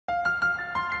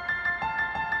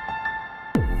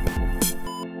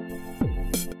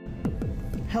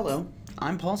Hello,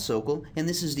 I'm Paul Sokol, and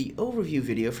this is the overview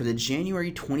video for the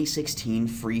January 2016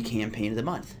 free campaign of the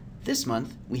month. This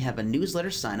month, we have a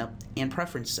newsletter sign-up and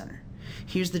preference center.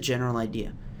 Here's the general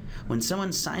idea. When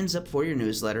someone signs up for your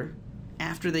newsletter,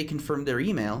 after they confirm their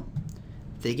email,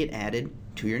 they get added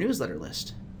to your newsletter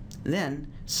list.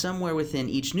 Then, somewhere within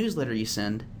each newsletter you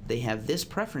send, they have this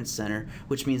preference center,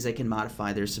 which means they can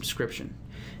modify their subscription.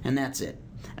 And that's it.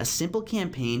 A simple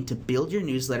campaign to build your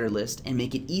newsletter list and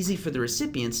make it easy for the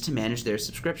recipients to manage their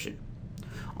subscription.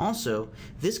 Also,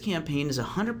 this campaign is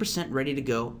 100% ready to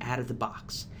go out of the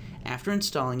box. After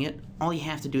installing it, all you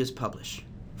have to do is publish.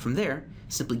 From there,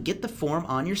 simply get the form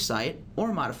on your site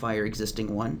or modify your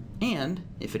existing one, and,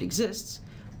 if it exists,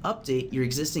 update your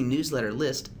existing newsletter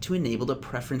list to enable the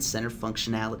preference center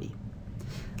functionality.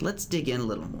 Let's dig in a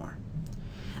little more.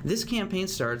 This campaign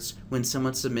starts when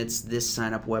someone submits this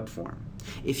sign-up web form.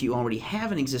 If you already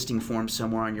have an existing form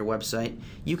somewhere on your website,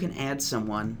 you can add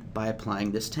someone by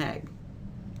applying this tag.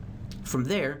 From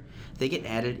there, they get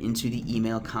added into the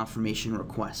email confirmation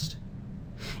request.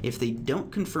 If they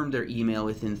don't confirm their email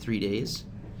within 3 days,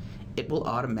 it will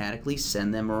automatically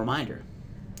send them a reminder.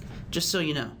 Just so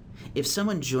you know, if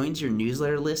someone joins your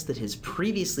newsletter list that has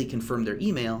previously confirmed their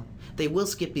email, they will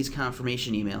skip these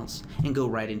confirmation emails and go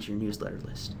right into your newsletter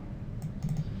list.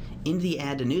 In the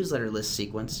Add to Newsletter List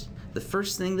sequence, the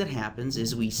first thing that happens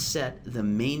is we set the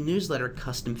main newsletter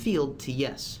custom field to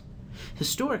yes.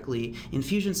 Historically,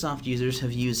 Infusionsoft users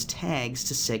have used tags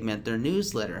to segment their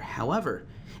newsletter. However,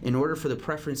 in order for the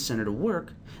preference center to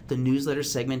work, the newsletter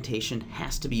segmentation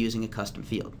has to be using a custom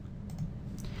field.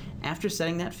 After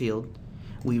setting that field,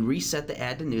 we reset the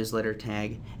Add to Newsletter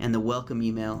tag and the welcome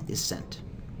email is sent.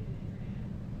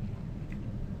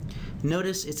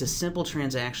 Notice it's a simple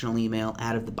transactional email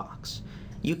out of the box.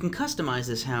 You can customize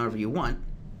this however you want,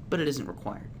 but it isn't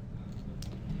required.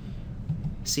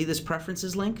 See this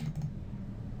preferences link?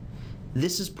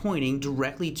 This is pointing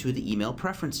directly to the email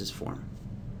preferences form.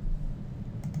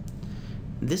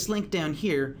 This link down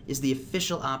here is the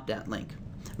official opt-out link.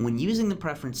 When using the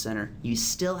preference center, you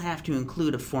still have to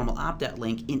include a formal opt-out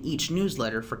link in each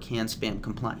newsletter for CAN-SPAM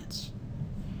compliance.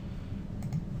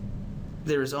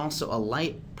 There is also a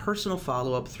light personal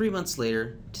follow-up 3 months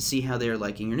later to see how they are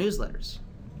liking your newsletters.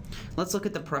 Let's look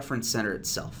at the preference center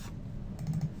itself.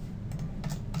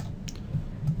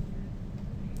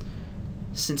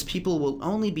 Since people will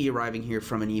only be arriving here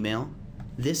from an email,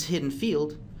 this hidden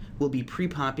field will be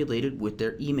pre-populated with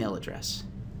their email address.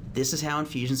 This is how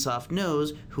Infusionsoft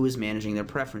knows who is managing their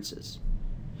preferences.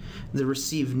 The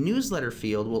Receive Newsletter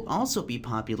field will also be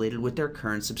populated with their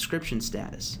current subscription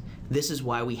status. This is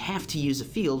why we have to use a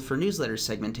field for newsletter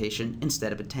segmentation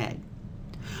instead of a tag.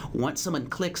 Once someone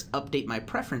clicks Update My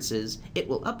Preferences, it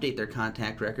will update their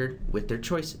contact record with their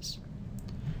choices.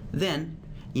 Then,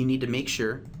 you need to make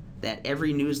sure that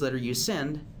every newsletter you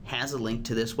send has a link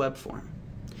to this web form.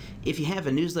 If you have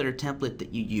a newsletter template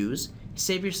that you use,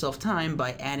 save yourself time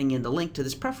by adding in the link to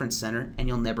this preference center and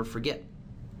you'll never forget.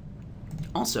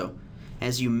 Also,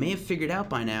 as you may have figured out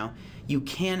by now, you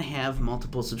can have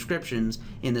multiple subscriptions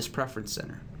in this preference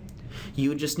center. You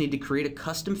would just need to create a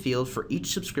custom field for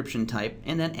each subscription type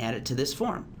and then add it to this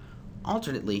form.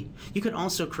 Alternately, you could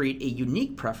also create a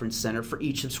unique preference center for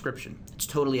each subscription. It's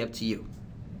totally up to you.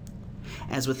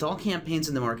 As with all campaigns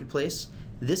in the marketplace,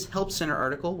 this Help Center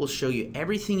article will show you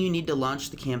everything you need to launch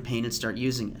the campaign and start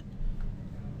using it.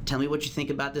 Tell me what you think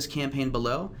about this campaign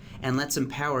below, and let's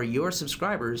empower your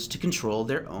subscribers to control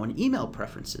their own email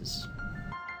preferences.